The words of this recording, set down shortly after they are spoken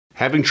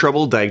Having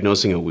trouble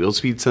diagnosing a wheel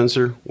speed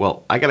sensor?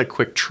 Well, I got a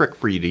quick trick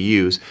for you to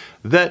use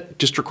that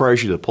just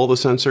requires you to pull the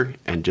sensor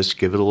and just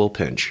give it a little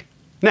pinch.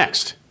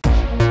 Next.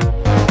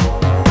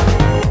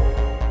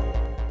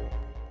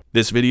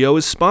 This video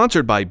is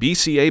sponsored by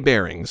BCA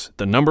Bearings,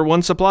 the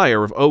 #1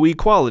 supplier of OE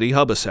quality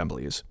hub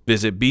assemblies.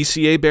 Visit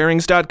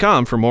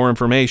bcabearings.com for more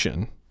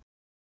information.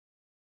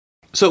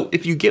 So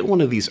if you get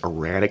one of these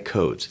erratic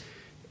codes,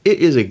 it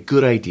is a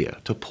good idea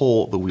to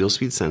pull the wheel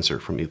speed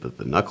sensor from either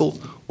the knuckle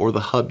or the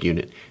hub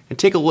unit and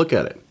take a look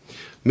at it.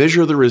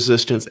 Measure the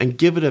resistance and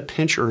give it a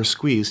pinch or a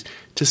squeeze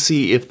to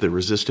see if the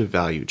resistive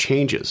value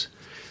changes.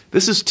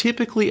 This is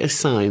typically a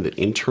sign that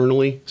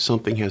internally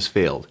something has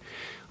failed.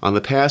 On the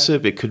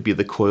passive, it could be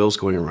the coils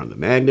going around the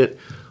magnet.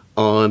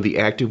 On the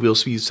active wheel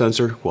speed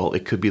sensor, well,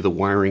 it could be the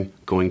wiring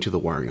going to the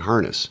wiring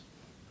harness.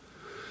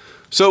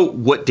 So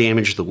what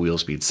damaged the wheel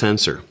speed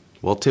sensor?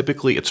 Well,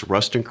 typically it's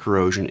rust and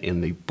corrosion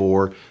in the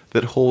bore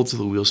that holds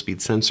the wheel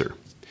speed sensor.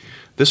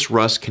 This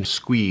rust can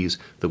squeeze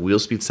the wheel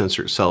speed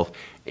sensor itself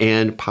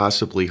and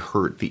possibly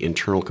hurt the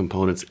internal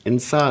components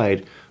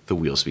inside the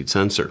wheel speed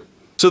sensor.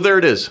 So there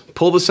it is.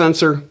 Pull the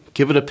sensor,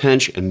 give it a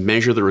pinch, and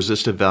measure the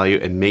resistive value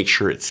and make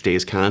sure it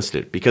stays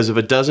constant. Because if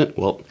it doesn't,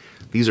 well,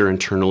 these are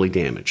internally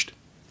damaged.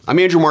 I'm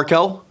Andrew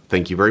Markell.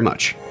 Thank you very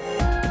much.